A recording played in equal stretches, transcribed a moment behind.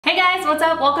Hey guys, what's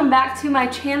up? Welcome back to my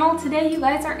channel. Today you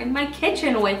guys are in my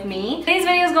kitchen with me. Today's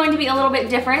video is going to be a little bit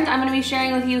different. I'm going to be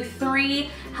sharing with you 3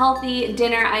 healthy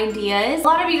dinner ideas. A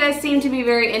lot of you guys seem to be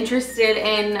very interested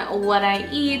in what I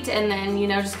eat and then, you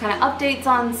know, just kind of updates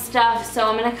on stuff. So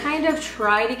I'm going to kind of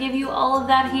try to give you all of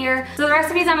that here. So the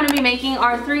recipes I'm going to be making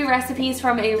are 3 recipes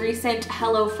from a recent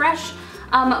HelloFresh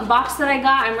box that I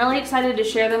got. I'm really excited to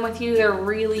share them with you. They're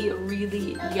really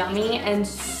yummy and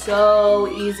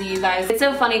so easy, you guys. It's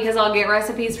so funny because I'll get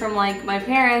recipes from like my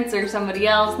parents or somebody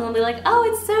else and they'll be like, oh,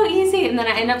 it's so easy. And then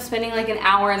I end up spending like an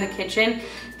hour in the kitchen.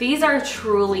 These are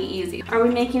truly easy. Are we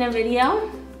making a video?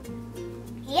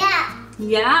 Yeah.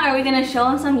 Yeah? Are we gonna show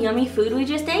them some yummy food we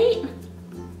just ate?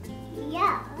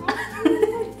 Yeah.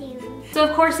 So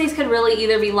of course these could really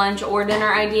either be lunch or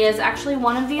dinner ideas. Actually,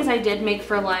 one of these I did make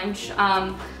for lunch.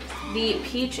 The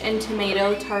peach and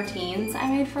tomato tartines I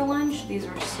made for lunch. These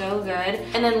were so good.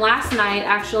 And then last night,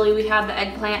 actually, we had the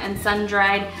eggplant and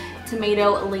sun-dried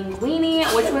tomato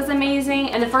linguine, which was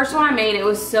amazing. And the first one I made, it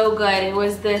was so good. It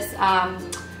was this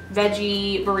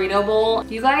veggie burrito bowl.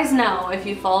 You guys know, if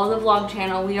you follow the vlog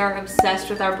channel, we are obsessed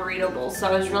with our burrito bowls. So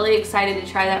I was really excited to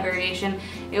try that variation.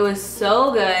 It was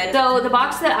so good. So the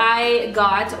box that I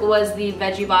got was the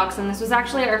veggie box, and this was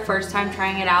actually our first time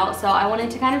trying it out. So I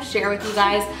wanted to kind of share with you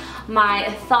guys my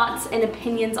thoughts and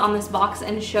opinions on this box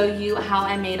and show you how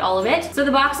I made all of it. So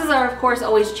the boxes are of course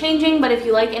always changing, but if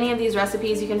you like any of these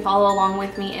recipes, you can follow along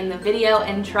with me in the video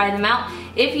and try them out.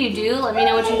 If you do, let me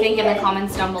know what you think in the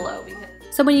comments down below.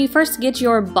 So when you first get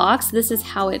your box, this is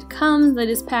how it comes. It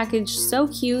is packaged so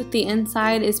cute. The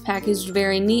inside is packaged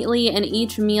very neatly and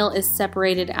each meal is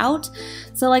separated out.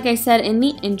 So like I said in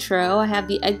the intro, I have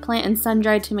the eggplant and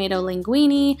sun-dried tomato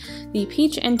linguine, the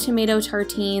peach and tomato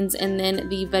tartines, and then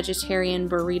the vegetarian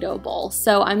burrito bowl.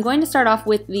 So I'm going to start off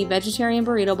with the vegetarian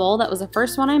burrito bowl. That was the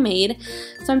first one I made.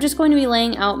 So I'm just going to be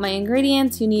laying out my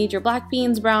ingredients. You need your black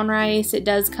beans, brown rice. It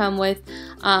does come with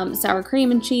sour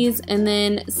cream and cheese, and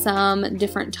then some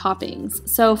different toppings.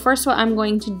 So first what I'm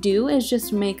going to do is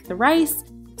just make the rice.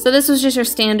 So this was just your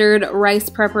standard rice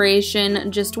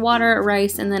preparation, just water,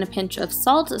 rice, and then a pinch of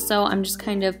salt. So I'm just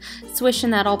kind of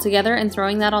swishing that all together and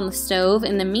throwing that on the stove.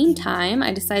 In the meantime,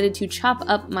 I decided to chop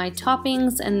up my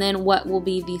toppings and then what will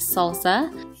be the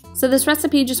salsa. So this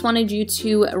recipe just wanted you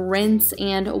to rinse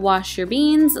and wash your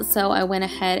beans, so I went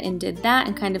ahead and did that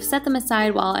and kind of set them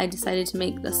aside while I decided to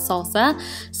make the salsa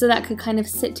so that could kind of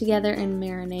sit together and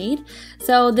marinate.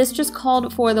 So this just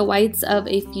called for the whites of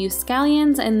a few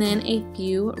scallions and then a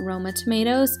few Roma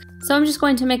tomatoes. So I'm just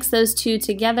going to mix those two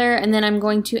together, and then I'm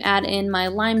going to add in my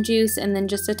lime juice and then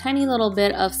just a tiny little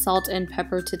bit of salt and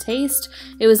pepper to taste.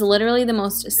 It was literally the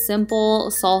most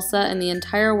simple salsa in the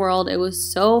entire world. It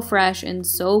was so fresh and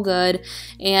so good,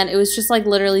 and it was just like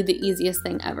literally the easiest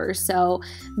thing ever. So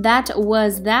that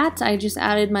was that. I just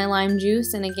added my lime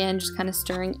juice and again just kind of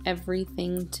stirring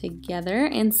everything together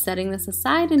and setting this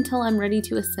aside until I'm ready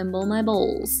to assemble my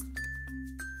bowls.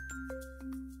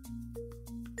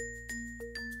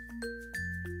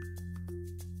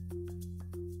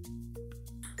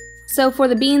 So for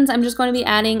the beans, I'm just going to be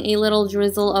adding a little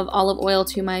drizzle of olive oil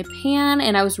to my pan,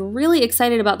 and I was really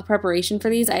excited about the preparation for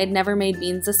these. I had never made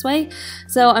beans this way.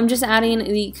 So I'm just adding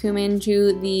the cumin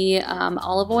to the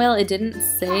olive oil. It didn't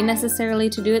say necessarily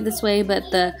to do it this way, but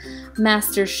the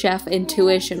master chef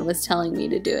intuition was telling me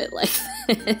to do it like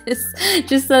this,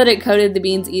 just so that it coated the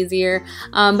beans easier.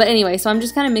 But anyway, so I'm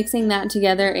just kind of mixing that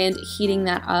together and heating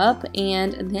that up,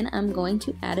 and then I'm going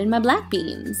to add in my black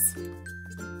beans.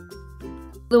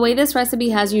 The way this recipe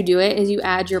has you do it is you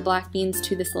add your black beans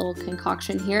to this little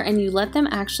concoction here and you let them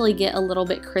actually get a little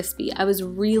bit crispy. I was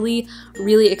really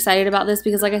excited about this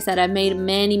because like I said, I've made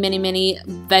many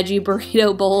veggie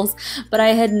burrito bowls, but I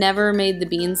had never made the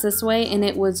beans this way and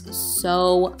it was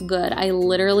so good. I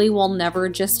literally will never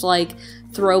just like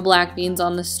throw black beans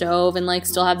on the stove and like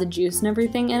still have the juice and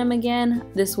everything in them again.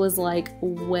 This was like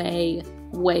way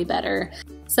better.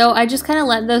 So I just kind of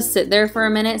let those sit there for a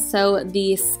minute so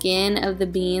the skin of the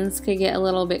beans could get a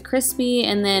little bit crispy,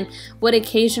 and then would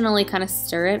occasionally kind of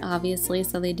stir it, obviously,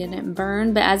 so they didn't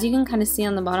burn. But as you can kind of see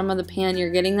on the bottom of the pan,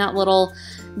 you're getting that little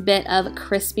bit of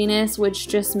crispiness, which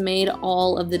just made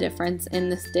all of the difference in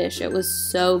this dish. It was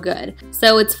so good.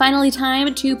 So it's finally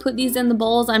time to put these in the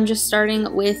bowls. I'm just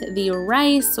starting with the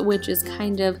rice, which is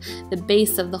kind of the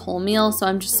base of the whole meal. So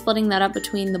I'm just splitting that up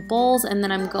between the bowls, and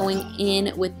then I'm going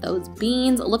in with those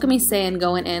beans. Look at me saying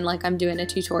going in like I'm doing a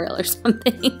tutorial or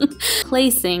something.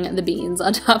 Placing the beans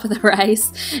on top of the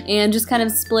rice and just kind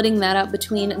of splitting that up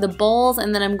between the bowls,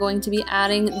 and then I'm going to be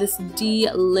adding this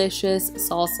delicious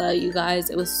salsa, you guys.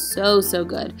 It was so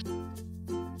good.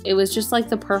 It was just like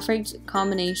the perfect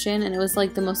combination, and it was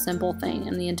like the most simple thing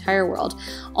in the entire world.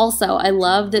 Also, I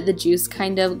love that the juice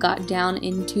kind of got down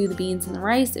into the beans and the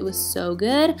rice. It was so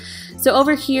good. So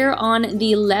over here on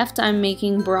the left, I'm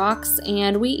making brocks,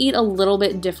 and we eat a little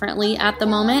bit differently at the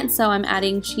moment. So I'm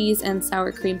adding cheese and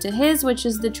sour cream to his, which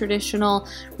is the traditional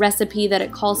recipe that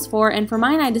it calls for. And for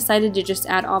mine, I decided to just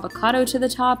add avocado to the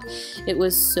top. It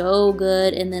was so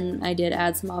good. And then I did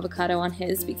add some avocado on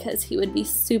his because he would be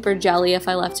super jelly if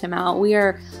I left him out. We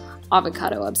are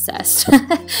avocado obsessed.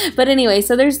 But anyway,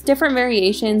 so there's different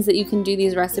variations that you can do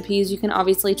these recipes. You can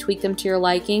obviously tweak them to your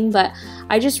liking, but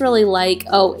I just really like,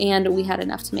 oh, and we had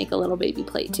enough to make a little baby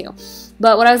plate too.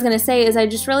 But what I was going to say is I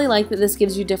just really like that this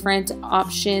gives you different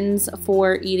options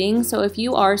for eating. So if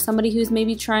you are somebody who's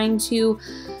maybe trying to,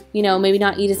 you know, maybe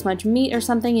not eat as much meat or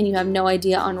something and you have no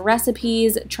idea on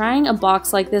recipes, trying a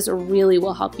box like this really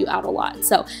will help you out a lot.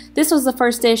 So this was the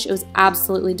first dish. It was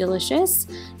absolutely delicious.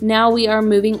 Now we are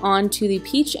moving on to the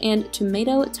peach and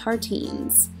tomato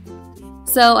tartines.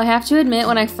 So I have to admit,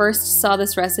 when I first saw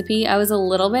this recipe, I was a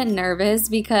little bit nervous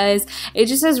because it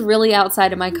just is really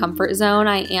outside of my comfort zone.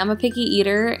 I am a picky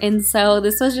eater, and so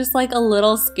this was just like a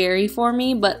little scary for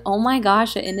me, but oh my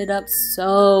gosh, it ended up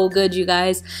so good, you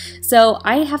guys. So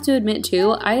I have to admit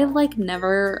too, I don't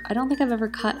think I've ever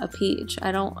cut a peach.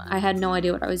 I had no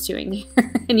idea what I was doing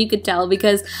here. And you could tell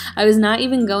because I was not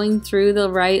even going through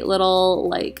the right little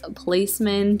like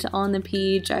placement on the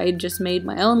peach. I just made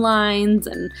my own lines,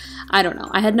 and I don't know.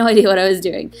 I had no idea what I was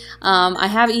doing. I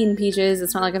have eaten peaches.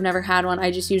 It's not like I've never had one. I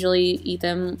just usually eat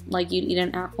them like you'd eat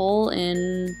an apple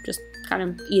and just kind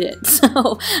of eat it.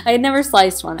 So I had never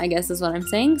sliced one, I guess is what I'm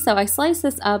saying. So I sliced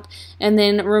this up and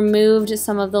then removed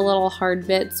some of the little hard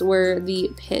bits where the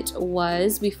pit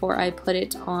was before I put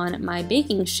it on my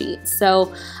baking sheet.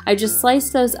 So I just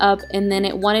sliced those up, and then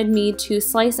it wanted me to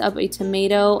slice up a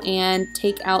tomato and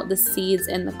take out the seeds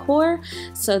and the core.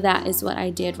 So that is what I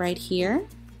did right here.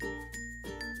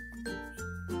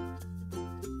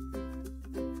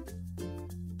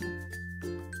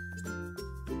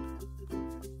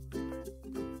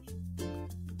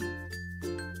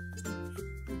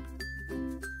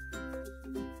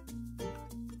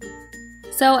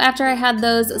 So after I had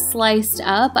those sliced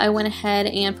up, I went ahead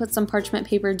and put some parchment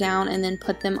paper down and then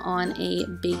put them on a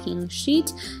baking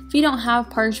sheet. If you don't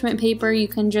have parchment paper, you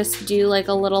can just do like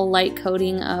a little light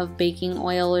coating of baking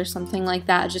oil or something like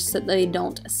that, just so they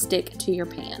don't stick to your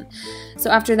pan.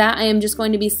 So after that, I am just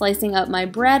going to be slicing up my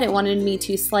bread. It wanted me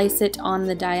to slice it on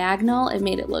the diagonal. It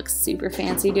made it look super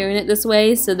fancy doing it this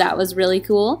way, so that was really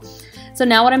cool. So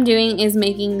now what I'm doing is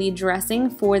making the dressing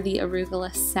for the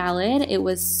arugula salad. It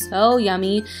was so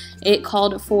yummy. It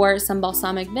called for some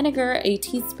balsamic vinegar, a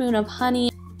teaspoon of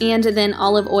honey, and then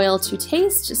olive oil to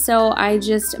taste. So I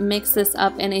just mixed this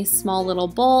up in a small little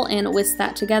bowl and whisked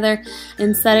that together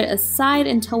and set it aside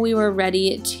until we were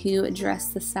ready to dress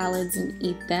the salads and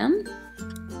eat them.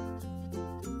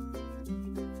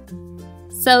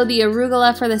 So the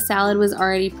arugula for the salad was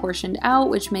already portioned out,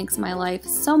 which makes my life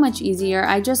so much easier.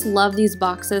 I just love these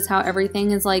boxes, how everything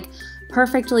is like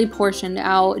perfectly portioned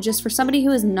out. Just for somebody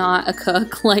who is not a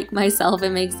cook like myself,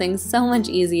 it makes things so much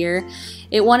easier.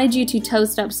 It wanted you to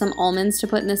toast up some almonds to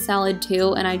put in the salad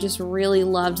too, and I just really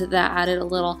loved that. Added a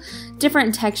little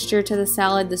different texture to the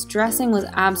salad. This dressing was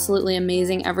absolutely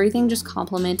amazing. Everything just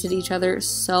complemented each other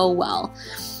so well.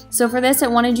 So for this, it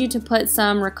wanted you to put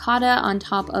some ricotta on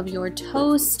top of your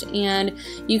toast, and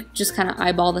you just kind of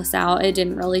eyeball this out. It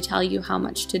didn't really tell you how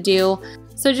much to do.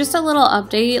 So just a little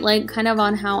update, like kind of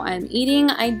on how I'm eating.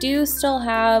 I do still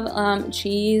have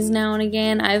cheese now and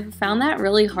again. I've found that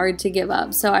really hard to give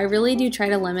up. So I really do try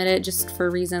to limit it just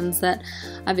for reasons that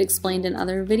I've explained in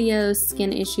other videos,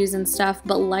 skin issues and stuff.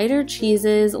 But lighter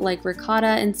cheeses like ricotta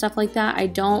and stuff like that, I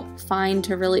don't find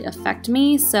to really affect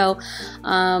me. So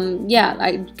yeah,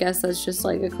 I guess that's just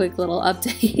like a quick little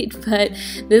update. But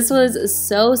this was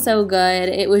so good.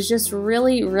 It was just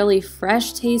really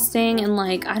fresh tasting, and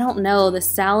like, I don't know,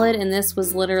 the salad in this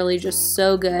was literally just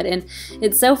so good. And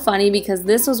it's so funny because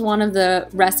this was one of the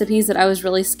recipes that I was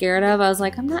really scared of. I was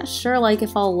like, I'm not sure like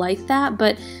if I'll like that,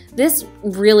 but this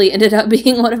really ended up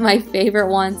being one of my favorite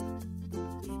ones.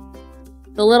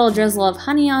 The little drizzle of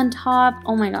honey on top,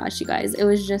 oh my gosh, you guys, it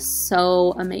was just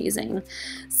so amazing.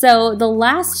 So the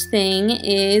last thing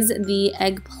is the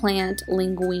eggplant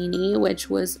linguine, which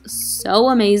was so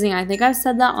amazing. I think I've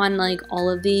said that on like all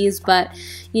of these, but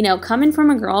you know, coming from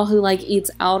a girl who like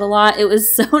eats out a lot, it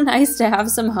was so nice to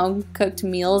have some home cooked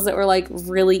meals that were like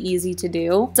really easy to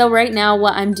do. So right now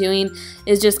what I'm doing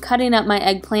is just cutting up my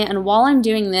eggplant, and while I'm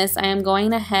doing this, I am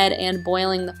going ahead and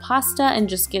boiling the pasta and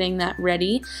just getting that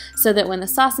ready so that when the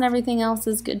sauce and everything else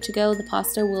is good to go, the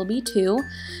pasta will be too.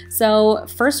 So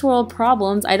first world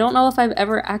problems, I don't know if I've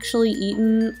ever actually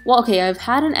eaten, well, okay, I've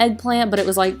had an eggplant, but it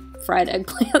was like fried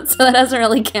eggplant, so that doesn't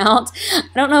really count. I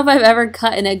don't know if I've ever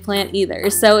cut an eggplant either.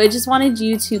 So I just wanted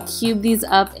you to cube these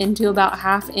up into about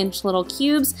 1/2-inch little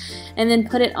cubes and then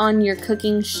put it on your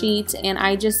cooking sheet, and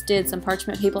I just did some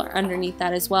parchment paper underneath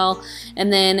that as well,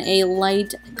 and then a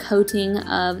light coating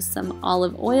of some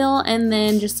olive oil, and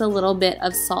then just a little bit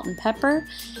of salt and pepper,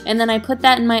 and then I put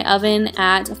that in my oven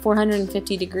at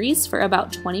 450 degrees for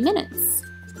about 20 minutes.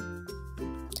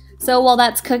 So while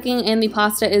that's cooking and the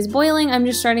pasta is boiling, I'm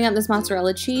just shredding up this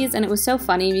mozzarella cheese, and it was so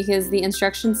funny because the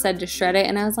instructions said to shred it,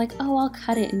 and I was like, oh, I'll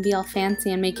cut it and be all fancy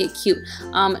and make it cute.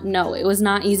 No, it was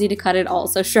not easy to cut at all,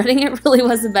 so shredding it really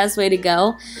was the best way to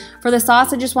go. For the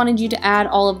sauce, I just wanted you to add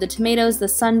all of the tomatoes, the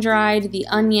sun-dried, the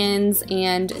onions,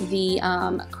 and the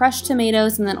crushed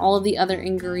tomatoes, and then all of the other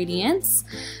ingredients.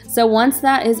 So once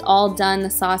that is all done, the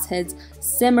sauce has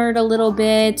simmered a little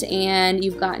bit and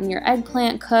you've gotten your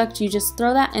eggplant cooked, you just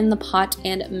throw that in the pot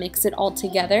and mix it all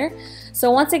together.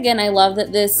 So once again, I love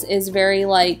that this is very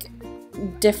like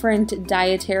different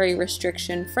dietary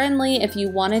restriction friendly. If you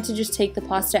wanted to just take the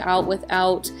pasta out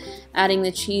without adding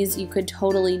the cheese, you could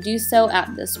totally do so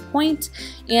at this point.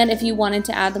 And if you wanted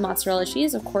to add the mozzarella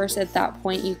cheese, of course at that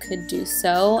point you could do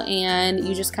so, and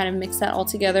you just kind of mix that all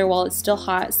together while it's still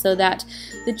hot so that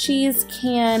the cheese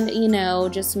can, you know,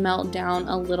 just melt down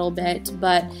a little bit.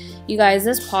 But you guys,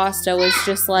 this pasta was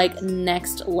just like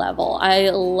next level. I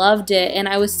loved it, and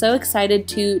I was so excited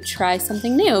to try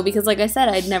something new because like I said,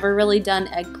 I'd never really done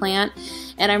eggplant,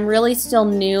 and I'm really still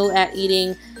new at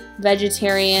eating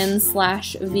vegetarian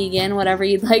 / vegan, whatever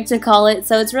you'd like to call it.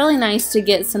 So it's really nice to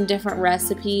get some different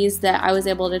recipes that I was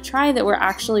able to try that were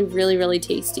actually really, really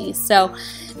tasty. So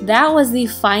that was the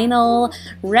final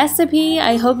recipe.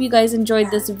 I hope you guys enjoyed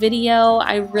this video.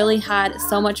 I really had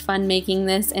so much fun making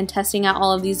this and testing out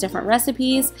all of these different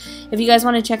recipes. If you guys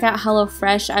want to check out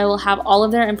HelloFresh, I will have all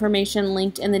of their information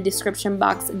linked in the description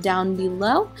box down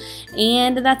below.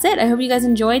 And that's it. I hope you guys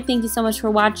enjoyed. Thank you so much for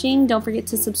watching. Don't forget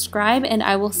to subscribe, and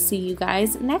I will see you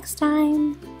guys next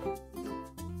time.